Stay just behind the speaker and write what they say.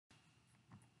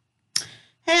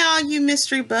all you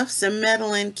mystery buffs and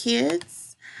meddling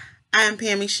kids. I'm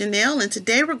Pammy Chanel, and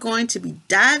today we're going to be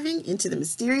diving into the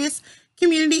mysterious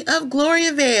community of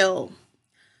Gloriavale.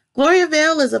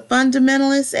 Gloriavale is a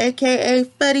fundamentalist, aka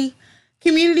fuddy,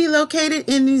 community located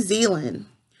in New Zealand.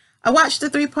 I watched the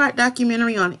 3-part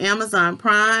documentary on Amazon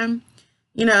Prime,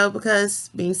 because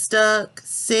being stuck,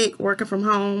 sick, working from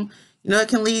home, it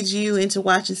can lead you into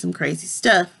watching some crazy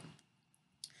stuff.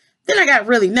 Then I got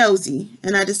really nosy,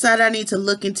 and I decided I need to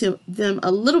look into them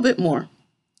a little bit more.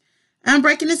 I'm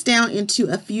breaking this down into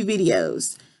a few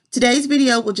videos. Today's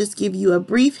video will just give you a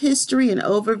brief history and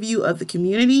overview of the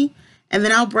community, and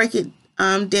then I'll break it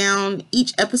down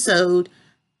each episode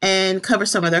and cover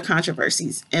some of their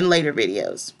controversies in later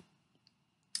videos.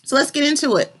 So let's get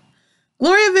into it.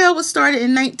 Gloriavale was started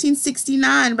in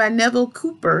 1969 by Neville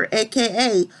Cooper,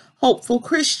 aka Hopeful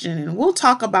Christian, and we'll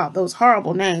talk about those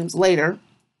horrible names later.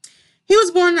 He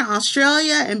was born in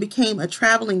Australia and became a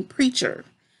traveling preacher.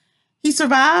 He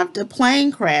survived a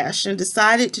plane crash and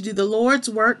decided to do the Lord's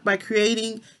work by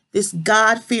creating this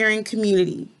God-fearing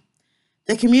community.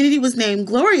 The community was named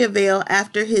Gloriavale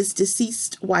after his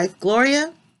deceased wife,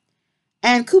 Gloria,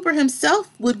 and Cooper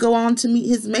himself would go on to meet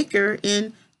his maker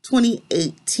in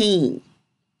 2018.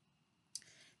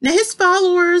 Now, his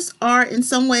followers are in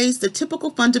some ways the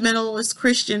typical fundamentalist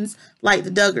Christians like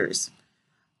the Duggars.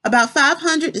 About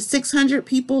 500 to 600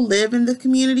 people live in the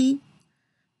community.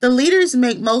 The leaders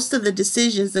make most of the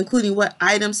decisions, including what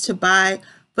items to buy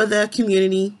for the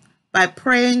community, by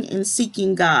praying and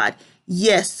seeking God.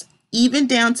 Yes, even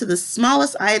down to the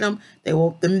smallest item,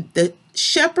 the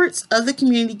shepherds of the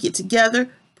community get together,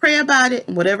 pray about it,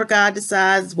 and whatever God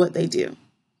decides is what they do.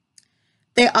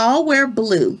 They all wear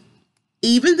blue,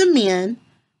 even the men,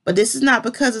 but this is not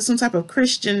because of some type of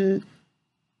Christian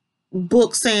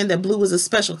book saying that blue is a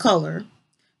special color.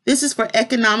 This is for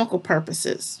economical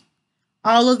purposes.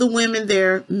 All of the women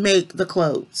there make the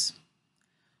clothes.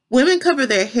 Women cover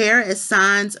their hair as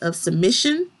signs of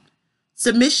submission.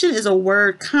 Submission is a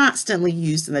word constantly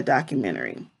used in the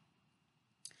documentary.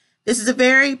 This is a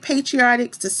very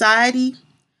patriotic society.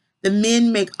 The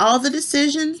men make all the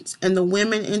decisions and the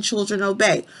women and children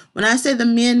obey. When I say the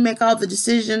men make all the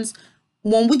decisions,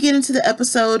 when we get into the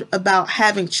episode about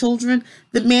having children,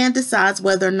 the man decides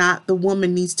whether or not the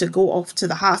woman needs to go off to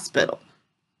the hospital.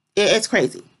 It's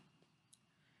crazy.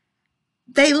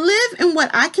 They live in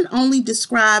what I can only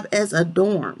describe as a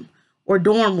dorm or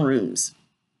dorm rooms.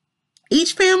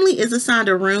 Each family is assigned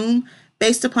a room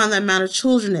based upon the amount of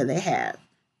children that they have.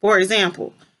 For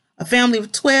example, a family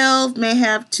of 12 may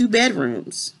have 2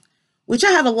 bedrooms, which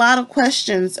I have a lot of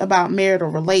questions about marital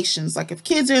relations. Like if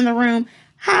kids are in the room,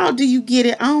 how do you get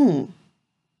it on?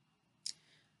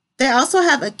 They also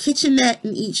have a kitchenette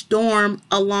in each dorm,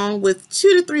 along with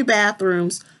 2 to 3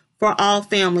 bathrooms for all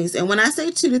families. And when I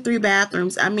say 2 to 3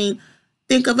 bathrooms, I mean,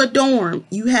 think of a dorm.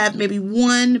 You have maybe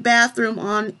 1 bathroom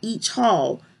on each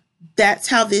hall. That's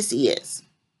how this is.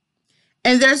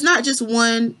 And there's not just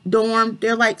one dorm.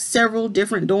 There are like several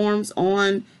different dorms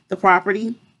on the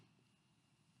property.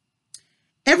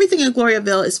 Everything in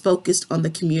Gloriavale is focused on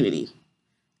the community.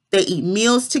 They eat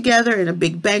meals together in a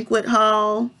big banquet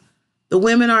hall. The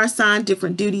women are assigned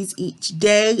different duties each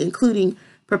day, including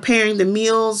preparing the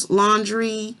meals,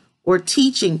 laundry, or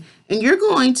teaching. And we're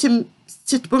going to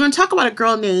talk about a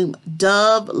girl named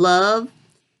Dove Love,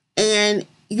 and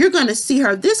you're going to see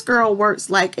her. This girl works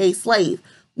like a slave.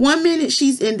 One minute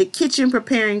she's in the kitchen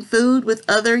preparing food with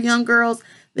other young girls.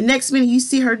 The next minute you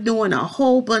see her doing a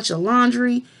whole bunch of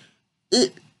laundry.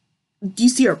 You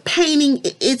see her painting.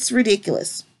 It's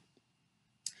ridiculous.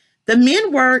 The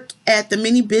men work at the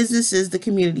many businesses the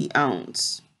community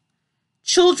owns.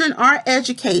 Children are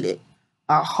educated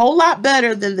a whole lot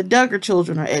better than the Duggar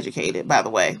children are educated, by the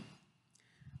way.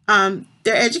 They're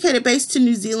educated based to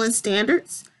New Zealand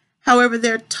standards. However,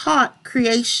 they're taught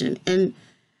creation, and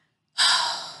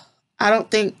I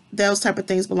don't think those type of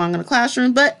things belong in a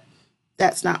classroom, but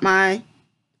that's not my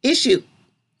issue.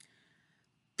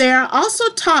 They are also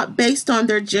taught based on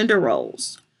their gender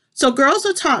roles. So girls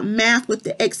are taught math with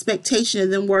the expectation of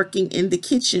them working in the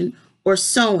kitchen or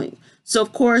sewing. So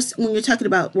of course, when you're talking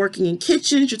about working in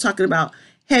kitchens, you're talking about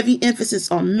heavy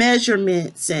emphasis on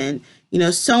measurements, and,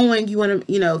 sewing,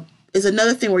 is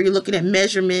another thing where you're looking at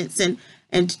measurements and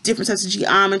different types of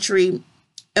geometry.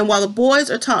 And while the boys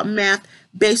are taught math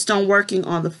based on working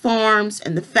on the farms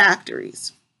and the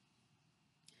factories.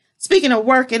 Speaking of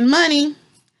work and money,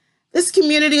 this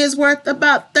community is worth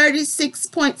about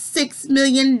 $36.6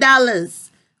 million.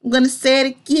 I'm going to say it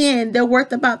again. They're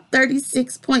worth about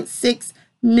 $36.6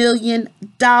 million.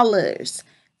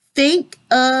 Think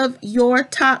of your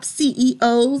top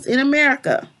CEOs in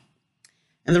America.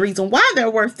 And the reason why they're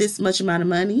worth this much amount of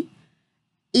money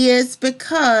is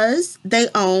because they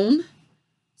own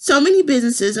so many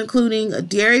businesses, including a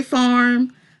dairy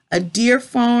farm, a deer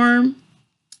farm,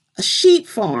 a sheep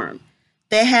farm.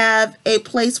 They have a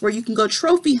place where you can go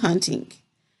trophy hunting.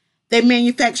 They're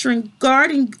manufacturing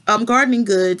gardening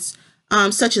goods,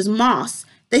 such as moss.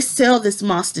 They sell this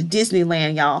moss to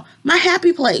Disneyland, y'all. My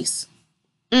happy place.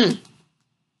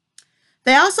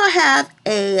 They also have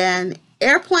an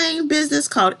airplane business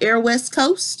called Air West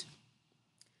Coast.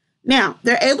 Now,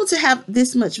 they're able to have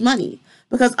this much money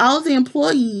because all of the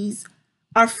employees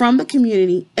are from the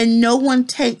community and no one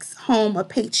takes home a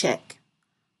paycheck.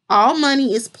 All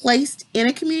money is placed in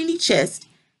a community chest,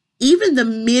 even the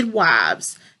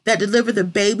midwives that deliver the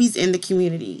babies in the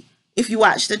community. If you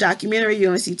watch the documentary, you're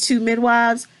going to see 2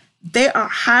 midwives. They are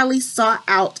highly sought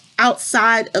out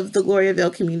outside of the Gloriavale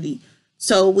community.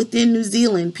 So within New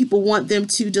Zealand, people want them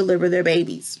to deliver their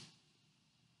babies.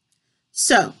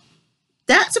 So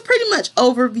that's a pretty much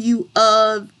overview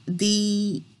of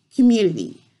the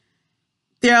community.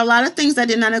 There are a lot of things I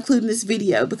did not include in this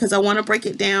video because I want to break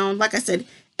it down, like I said,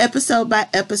 episode by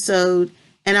episode.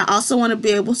 And I also want to be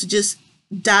able to just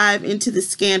dive into the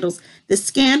scandals. The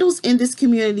scandals in this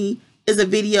community is a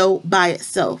video by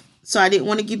itself. So I didn't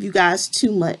want to give you guys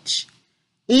too much.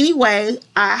 Anyway,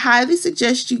 I highly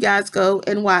suggest you guys go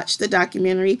and watch the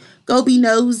documentary. Go be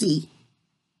nosy.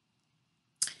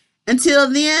 Until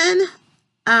then,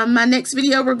 my next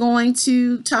video, we're going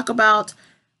to talk about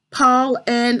Paul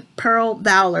and Pearl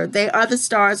Fowler. They are the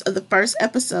stars of the first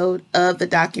episode of the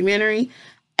documentary.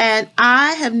 And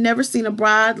I have never seen a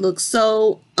bride look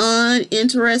so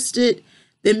uninterested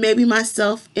than maybe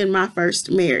myself in my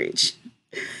first marriage.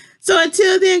 So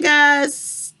until then,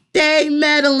 guys, stay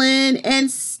meddling and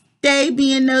stay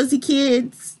being nosy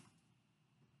kids.